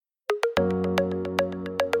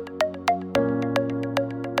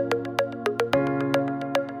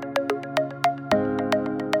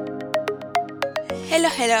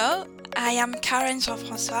Hello. I am Karen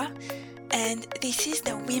Jean-François, and this is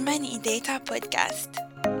the Women in Data podcast.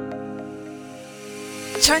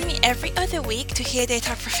 Join me every other week to hear data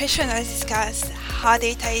professionals discuss how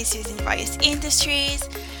data is used in various industries,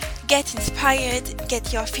 get inspired,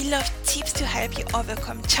 get your fill of tips to help you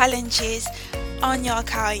overcome challenges on your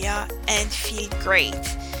career, and feel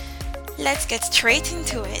great. Let's get straight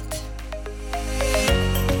into it.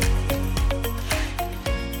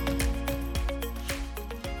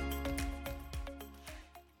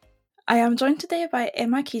 I am joined today by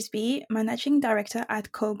Emma Kisby, Managing Director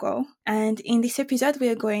at Kogo. And in this episode, we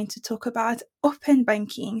are going to talk about open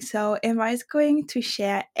banking. So Emma is going to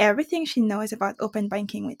share everything she knows about open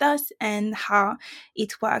banking with us and how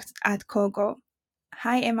it works at Kogo.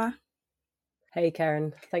 Hi, Emma. Hey,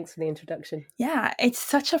 Karen. Thanks for the introduction. Yeah, it's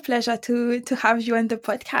such a pleasure to have you on the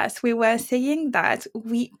podcast. We were saying that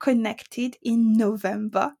we connected in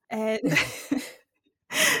November and...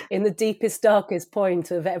 in the deepest, darkest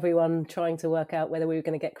point of everyone trying to work out whether we were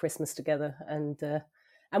going to get Christmas together. And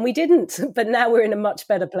we didn't, but now we're in a much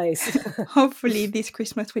better place. Hopefully this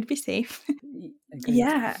Christmas will be safe. Agreed.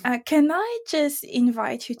 Yeah. Can I just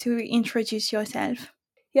invite you to introduce yourself?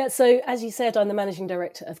 Yeah, so as you said, I'm the Managing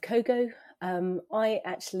Director of Kogo. I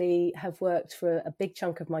actually have worked for a big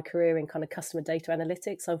chunk of my career in kind of customer data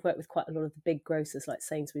analytics. I've worked with quite a lot of the big grocers like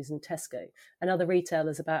Sainsbury's and Tesco and other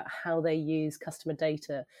retailers about how they use customer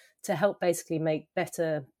data to help basically make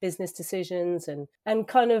better business decisions and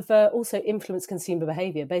kind of also influence consumer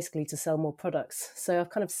behavior, basically to sell more products. So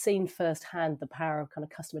I've kind of seen firsthand the power of kind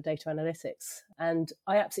of customer data analytics. And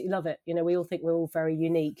I absolutely love it. You know, we all think we're all very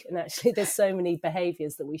unique, and actually there's so many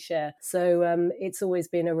behaviors that we share. So it's always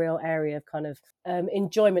been a real area of kind of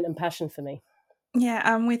enjoyment and passion for me. Yeah,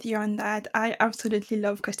 I'm with you on that. I absolutely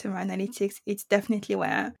love customer analytics. It's definitely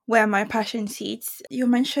where my passion sits. You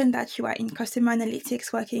mentioned that you are in customer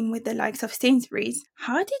analytics working with the likes of Sainsbury's.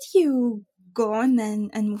 How did you go on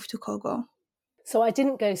and move to Kogo? So I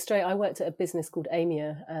didn't go straight. I worked at a business called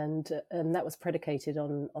Aimia, and that was predicated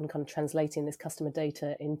on kind of translating this customer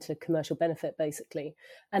data into commercial benefit, basically.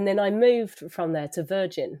 And then I moved from there to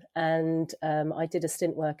Virgin, and I did a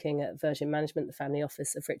stint working at Virgin Management, the family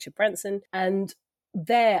office of Richard Branson. And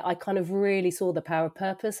there I kind of really saw the power of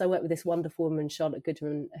purpose. I worked with this wonderful woman, Charlotte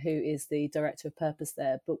Goodman, who is the director of purpose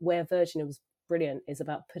there. But where Virgin was brilliant is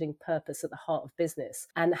about putting purpose at the heart of business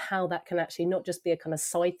and how that can actually not just be a kind of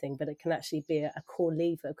side thing, but it can actually be a core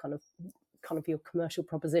lever kind of your commercial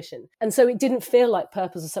proposition. And so it didn't feel like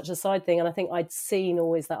purpose was such a side thing. And I think I'd seen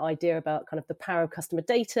always that idea about kind of the power of customer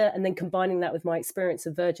data, and then combining that with my experience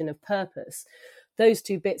of Virgin of purpose. Those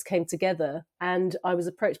two bits came together, and I was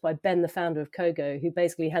approached by Ben, the founder of Kogo, who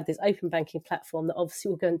basically had this open banking platform that obviously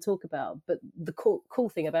we'll go and talk about. But the cool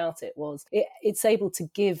thing about it was it's able to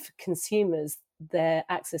give consumers their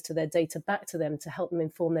access to their data back to them to help them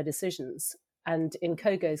inform their decisions. And in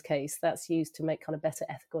Kogo's case, that's used to make kind of better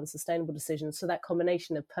ethical and sustainable decisions. So that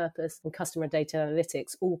combination of purpose and customer data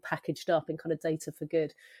analytics all packaged up in kind of data for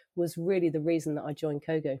good was really the reason that I joined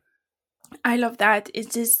Kogo. I love that.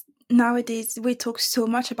 It's just nowadays we talk so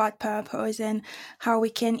much about purpose and how we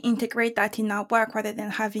can integrate that in our work rather than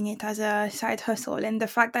having it as a side hustle. And the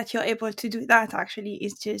fact that you're able to do that actually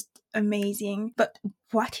is just amazing. But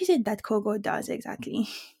what is it that Kogo does exactly?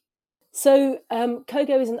 So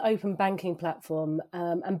Kogo is an open banking platform,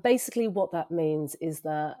 and basically what that means is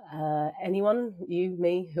that anyone, you,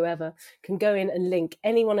 me, whoever, can go in and link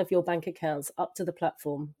any one of your bank accounts up to the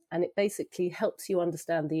platform, and it basically helps you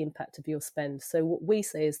understand the impact of your spend. So what we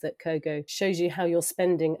say is that Kogo shows you how your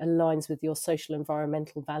spending aligns with your social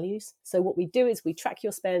environmental values. So what we do is we track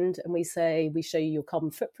your spend, and we show you your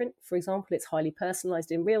carbon footprint. For example, it's highly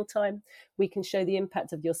personalized in real time. We can show the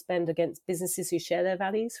impact of your spend against businesses who share their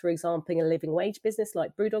values. For example, a living wage business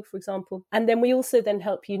like Brewdog, for example. And then we also then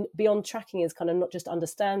help you beyond tracking is kind of not just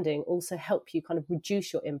understanding, also help you kind of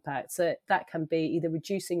reduce your impact. So that can be either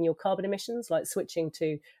reducing your carbon emissions, like switching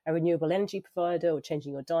to a renewable energy provider or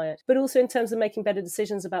changing your diet, but also in terms of making better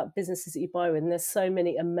decisions about businesses that you buy with. And there's so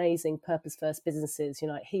many amazing purpose-first businesses, you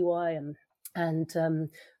know, like Hiwai and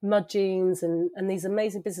Mud Jeans and these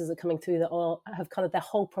amazing businesses that are coming through that have kind of their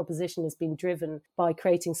whole proposition has been driven by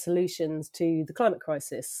creating solutions to the climate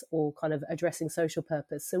crisis or kind of addressing social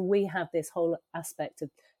purpose. So we have this whole aspect of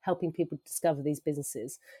helping people discover these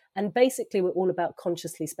businesses. And basically, we're all about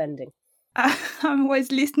consciously spending. I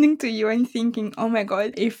was listening to you and thinking, oh my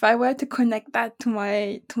God, if I were to connect that to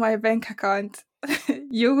my bank account,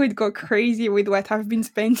 you would go crazy with what I've been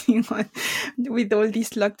spending on with all this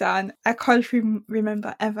lockdown. I can't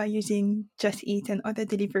remember ever using Just Eat and other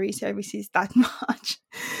delivery services that much.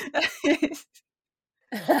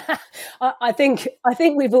 I think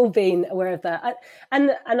we've all been aware of that,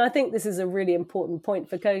 and I think this is a really important point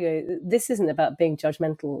for Kogo. This isn't about being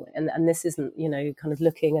judgmental, and this isn't kind of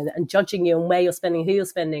looking and judging you on where you're spending, who you're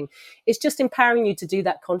spending. It's just empowering you to do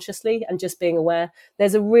that consciously and just being aware.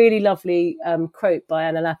 There's a really lovely quote by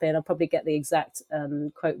Anna Lappi, and I'll probably get the exact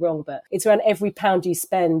quote wrong, but it's around every pound you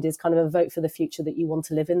spend is kind of a vote for the future that you want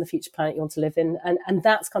to live in, the future planet you want to live in, and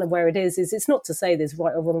that's kind of where it is. It's not to say there's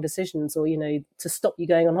right or wrong decisions, or to stop you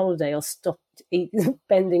going on holiday or stop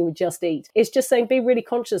spending with Just Eat. It's just saying be really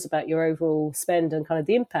conscious about your overall spend and kind of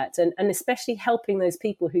the impact, and especially helping those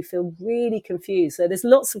people who feel really confused. So there's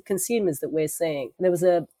lots of consumers that we're seeing. There was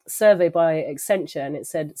a survey by Accenture, and it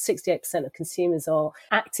said 68% of consumers are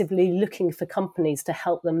actively looking for companies to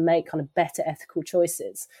help them make kind of better ethical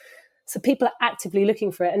choices. So people are actively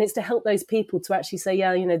looking for it, and it's to help those people to actually say,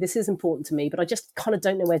 yeah, this is important to me, but I just kind of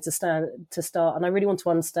don't know where to start, and I really want to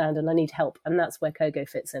understand, and I need help, and that's where Kogo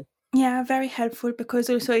fits in. Yeah, very helpful, because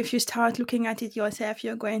also if you start looking at it yourself,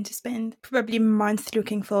 you're going to spend probably months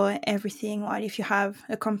looking for everything, while if you have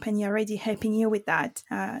a company already helping you with that,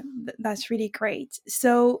 that's really great.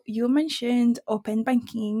 So you mentioned open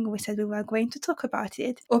banking. We said we were going to talk about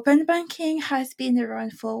it. Open banking has been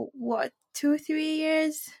around for what, 2-3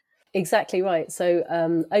 years? Exactly right. So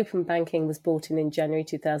open banking was brought in January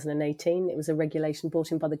 2018. It was a regulation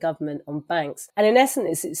brought in by the government on banks. And in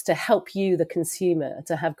essence, it's to help you, the consumer,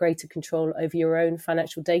 to have greater control over your own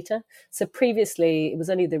financial data. So previously, it was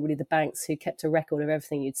only really the banks who kept a record of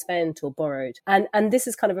everything you'd spent or borrowed. And this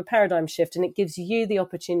is kind of a paradigm shift, and it gives you the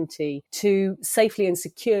opportunity to safely and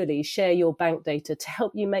securely share your bank data to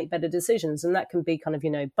help you make better decisions. And that can be kind of,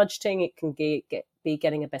 budgeting. It can be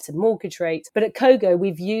getting a better mortgage rate. But at Kogo,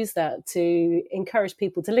 we've used that to encourage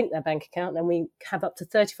people to link their bank account, and we have up to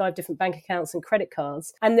 35 different bank accounts and credit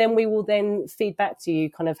cards. And then we will then feed back to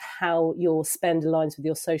you kind of how your spend aligns with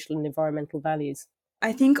your social and environmental values.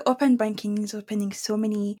 I think open banking is opening so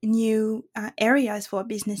many new areas for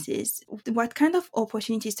businesses. What kind of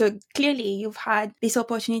opportunities? So clearly you've had this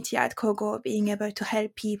opportunity at Kogo, being able to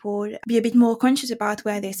help people be a bit more conscious about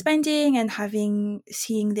where they're spending and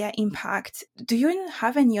seeing their impact. Do you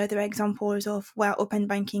have any other examples of where open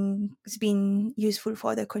banking has been useful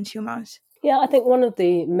for the consumers? Yeah, I think one of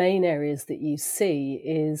the main areas that you see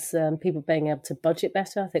is people being able to budget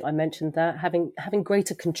better. I think I mentioned that, having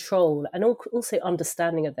greater control and also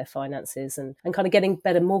understanding of their finances and kind of getting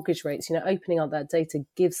better mortgage rates. Opening up that data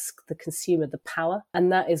gives the consumer the power.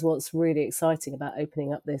 And that is what's really exciting about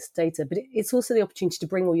opening up this data. But it's also the opportunity to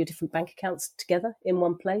bring all your different bank accounts together in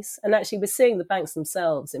one place. And actually, we're seeing the banks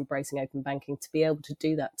themselves embracing open banking to be able to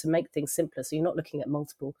do that, to make things simpler. So you're not looking at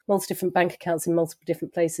multiple different bank accounts in multiple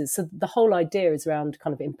different places. So the whole idea is around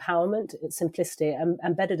kind of empowerment, simplicity,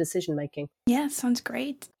 and better decision making. Yeah, sounds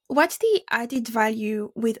great. What's the added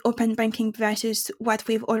value with open banking versus what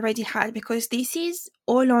we've already had? Because this is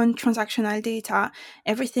all on transactional data,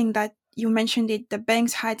 everything that you mentioned it, the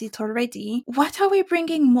banks had it already. What are we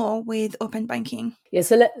bringing more with open banking? Yeah,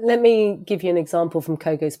 so let me give you an example from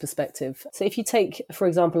Kogo's perspective. So if you take, for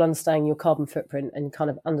example, understanding your carbon footprint and kind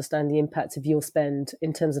of understand the impact of your spend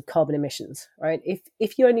in terms of carbon emissions, right?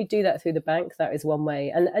 If you only do that through the bank, that is one way.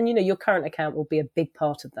 And your current account will be a big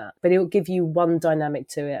part of that, but it will give you one dynamic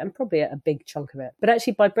to it and probably a big chunk of it. But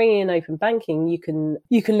actually by bringing in open banking, you can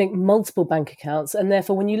link multiple bank accounts. And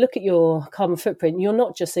therefore, when you look at your carbon footprint, you're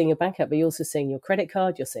not just seeing your bank account, but you're also seeing your credit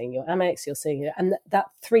card, you're seeing your Amex, you're seeing it, and that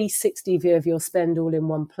 360 view of your spend all in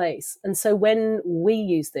one place. And so when we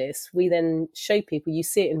use this, we then show people, you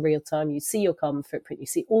see it in real time, you see your carbon footprint, you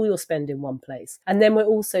see all your spend in one place. And then we're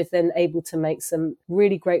also then able to make some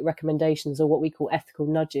really great recommendations, or what we call ethical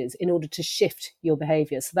nudges, in order to shift your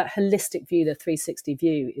behavior. So that holistic view, the 360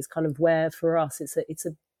 view, is kind of where for us it's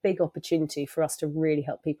a big opportunity for us to really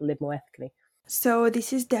help people live more ethically. So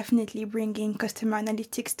this is definitely bringing customer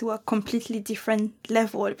analytics to a completely different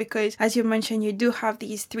level, because as you mentioned, you do have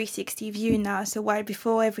these 360 view now. So while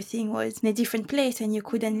before everything was in a different place and you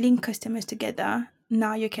couldn't link customers together,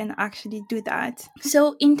 now you can actually do that.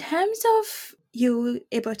 So in terms of you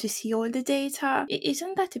able to see all the data,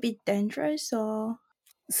 isn't that a bit dangerous? Or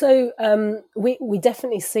So we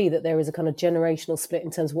definitely see that there is a kind of generational split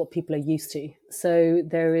in terms of what people are used to. So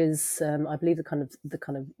there is, I believe, the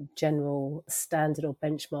kind of general standard or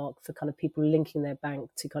benchmark for kind of people linking their bank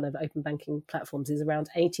to kind of open banking platforms is around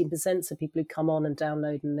 18%. So people who come on and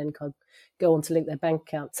download and then kind of go on to link their bank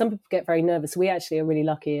account. Some people get very nervous. We actually are really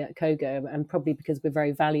lucky at Kogo, and probably because we're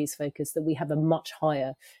very values focused, that we have a much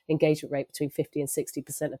higher engagement rate, between 50 and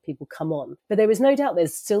 60% of people come on. But there is no doubt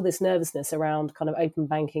there's still this nervousness around kind of open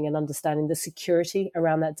banking and understanding the security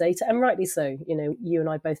around that data, and rightly so. You and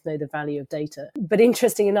I both know the value of data. data. But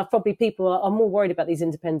interesting enough, probably people are more worried about these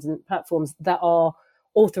independent platforms that are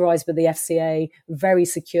authorized by the FCA, very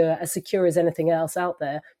secure, as secure as anything else out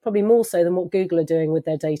there, probably more so than what Google are doing with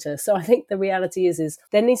their data. So I think the reality is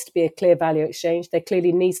there needs to be a clear value exchange. There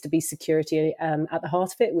clearly needs to be security at the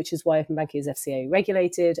heart of it, which is why open banking is FCA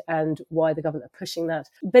regulated and why the government are pushing that.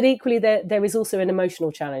 But equally, there is also an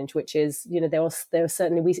emotional challenge, which is, there are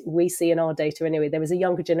certainly, we see in our data anyway, there is a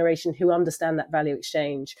younger generation who understand that value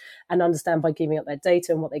exchange and understand by giving up their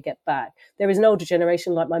data and what they get back. There is an older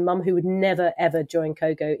generation like my mum who would never, ever join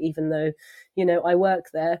Kogo, even though, I work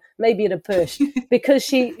there, maybe at a push, because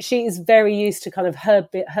she is very used to kind of her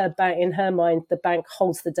bank, in her mind, the bank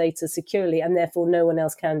holds the data securely and therefore no one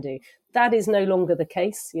else can do. That is no longer the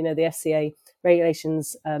case. The FCA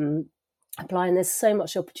regulations apply, and there's so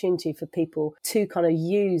much opportunity for people to kind of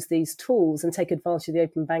use these tools and take advantage of the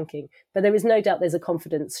open banking. But there is no doubt there's a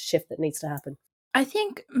confidence shift that needs to happen. I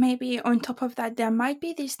think maybe on top of that, there might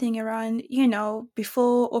be this thing around,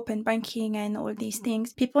 before open banking and all these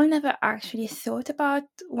things, people never actually thought about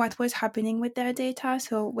what was happening with their data.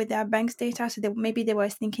 So with their bank's data, so maybe they were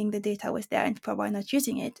thinking the data was there and people were not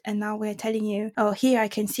using it. And now we're telling you, oh, here, I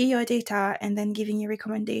can see your data, and then giving you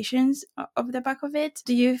recommendations of the back of it.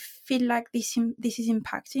 Do you feel like this is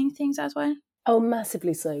impacting things as well? Oh,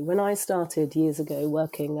 massively so. When I started years ago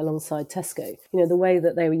working alongside Tesco, the way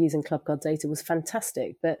that they were using Clubcard data was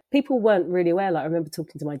fantastic, but people weren't really aware. Like, I remember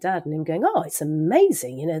talking to my dad and him going, oh, it's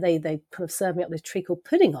amazing. They kind of served me up this treacle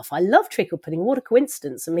pudding off. I love treacle pudding. What a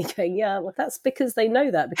coincidence. And me going, yeah, well, that's because they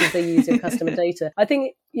know that, because they use your customer data. I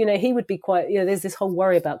think, he would be quite, there's this whole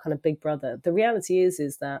worry about kind of Big Brother. The reality is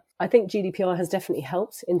that I think GDPR has definitely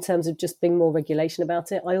helped in terms of just being more regulation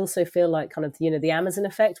about it. I also feel like kind of, the Amazon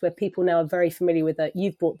effect, where people now are very familiar with that.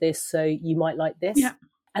 You've bought this, so you might like this. Yeah.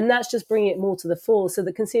 And that's just bringing it more to the fore so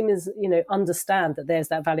that consumers, understand that there's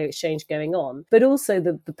that value exchange going on. But also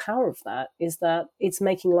the power of that is that it's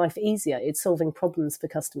making life easier. It's solving problems for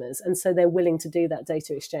customers. And so they're willing to do that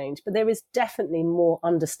data exchange. But there is definitely more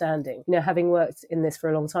understanding, having worked in this for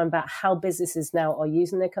a long time, about how businesses now are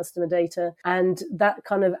using their customer data. And that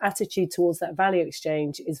kind of attitude towards that value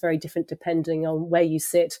exchange is very different depending on where you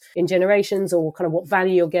sit in generations, or kind of what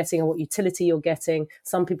value you're getting or what utility you're getting.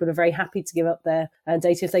 Some people are very happy to give up their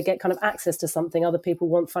data if they get kind of access to something. Other people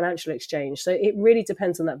want financial exchange. So it really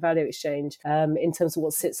depends on that value exchange in terms of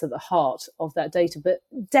what sits at the heart of that data. But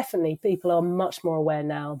definitely people are much more aware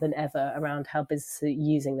now than ever around how businesses are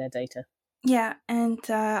using their data. Yeah, and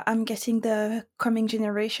I'm guessing the coming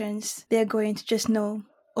generations, they're going to just know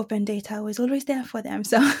open data was always there for them.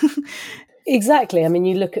 So exactly. I mean,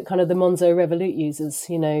 you look at kind of the Monzo Revolut users,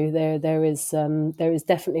 there is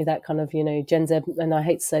definitely that kind of, Gen Z, and I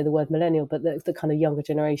hate to say the word millennial, but the kind of younger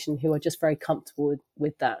generation who are just very comfortable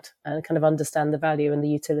with that and kind of understand the value and the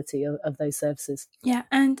utility of those services. Yeah.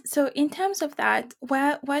 And so in terms of that,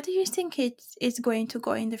 where do you think it's going to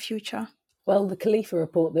go in the future? Well, the Khalifa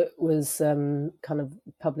report that was kind of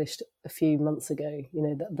published a few months ago,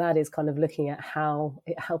 that is kind of looking at how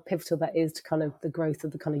pivotal that is to kind of the growth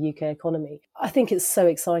of the kind of UK economy. I think it's so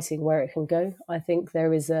exciting where it can go. I think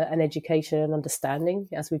there is an education and understanding,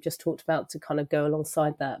 as we've just talked about, to kind of go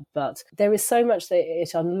alongside that. But there is so much that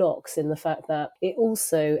it unlocks in the fact that it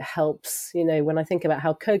also helps, when I think about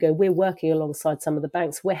how Kogo, we're working alongside some of the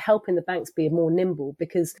banks, we're helping the banks be more nimble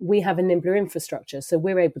because we have a nimbler infrastructure. So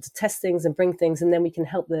we're able to test things and bring things, and then we can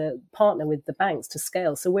help the partner with the banks to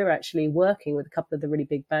scale. So we're actually working with a couple of the really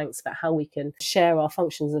big banks about how we can share our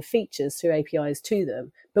functions and features through APIs to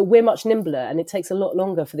them. But we're much nimbler, and it takes a lot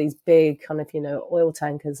longer for these big kind of, oil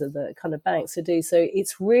tankers of the kind of banks to do. So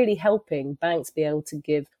it's really helping banks be able to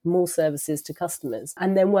give more services to customers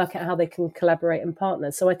and then work out how they can collaborate and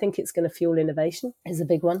partner. So I think it's going to fuel innovation is a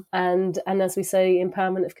big one. And as we say,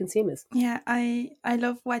 empowerment of consumers. Yeah, I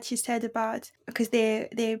love what you said about, because they're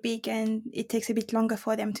big and it takes a bit longer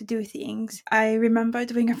for them to do things. I remember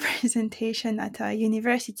doing a presentation at a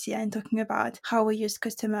university and talking about how we use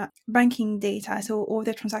customer banking data, so all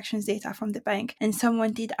the transactions data from the bank. And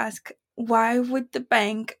someone did ask, why would the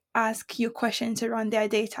bank ask you questions around their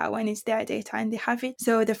data when it's their data and they have it?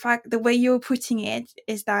 So the way you're putting it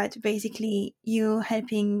is that basically you're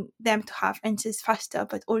helping them to have answers faster,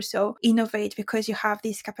 but also innovate because you have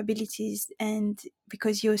these capabilities and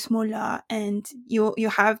because you're smaller and you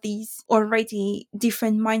have these already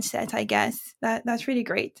different mindset, I guess. That's really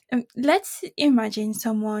great. Let's imagine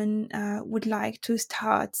someone would like to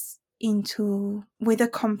start with a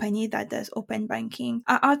company that does open banking.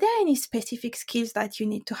 Are there any specific skills that you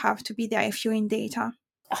need to have to be there if you're in data?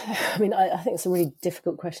 I mean, I think it's a really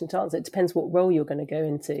difficult question to answer. It depends what role you're going to go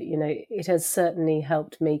into. It has certainly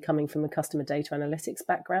helped me, coming from a customer data analytics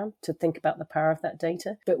background, to think about the power of that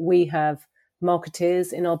data. But we have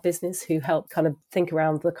marketeers in our business who help kind of think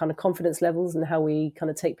around the kind of confidence levels and how we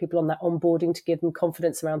kind of take people on that onboarding to give them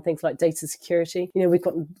confidence around things like data security. We've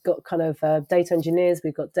got kind of data engineers,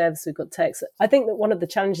 we've got devs, we've got techs. I think that one of the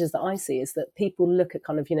challenges that I see is that people look at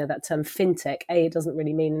kind of, that term fintech, it doesn't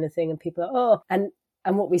really mean anything, and people are, and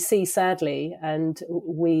what we see, sadly, and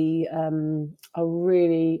we are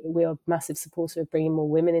massive supporter of bringing more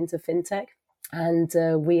women into fintech. And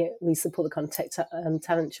we support the kind of tech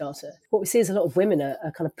talent charter. What we see is a lot of women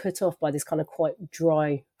are kind of put off by this kind of quite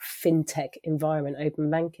dry fintech environment, open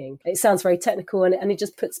banking. It sounds very technical and it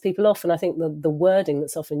just puts people off. And I think the wording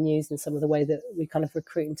that's often used in some of the way that we kind of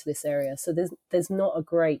recruit into this area. So there's not a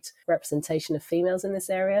great representation of females in this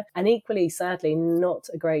area. And equally, sadly, not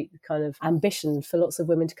a great kind of ambition for lots of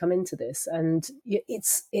women to come into this. And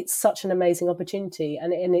it's such an amazing opportunity.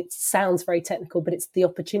 And it sounds very technical, but the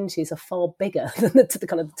opportunities are far bigger than the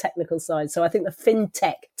kind of technical side. So I think the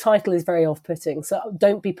fintech title is very off-putting. So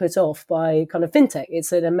don't be put off by kind of fintech.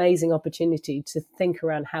 It's an amazing opportunity to think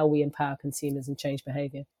around how we empower consumers and change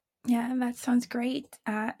behavior. Yeah, that sounds great.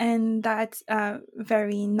 And that's a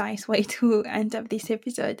very nice way to end up this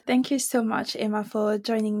episode. Thank you so much, Emma, for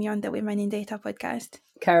joining me on the Women in Data podcast.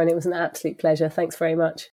 Karen, it was an absolute pleasure. Thanks very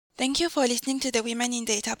much. Thank you for listening to the Women in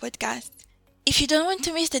Data podcast. If you don't want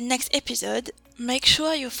to miss the next episode, make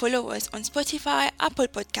sure you follow us on Spotify, Apple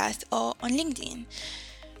Podcasts, or on LinkedIn.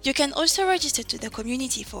 You can also register to the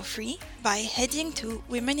community for free by heading to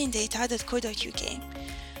womenindata.co.uk.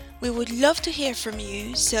 We would love to hear from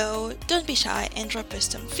you, so don't be shy and drop us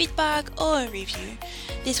some feedback or a review.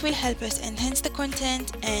 This will help us enhance the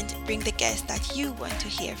content and bring the guests that you want to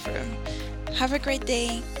hear from. Have a great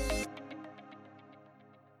day.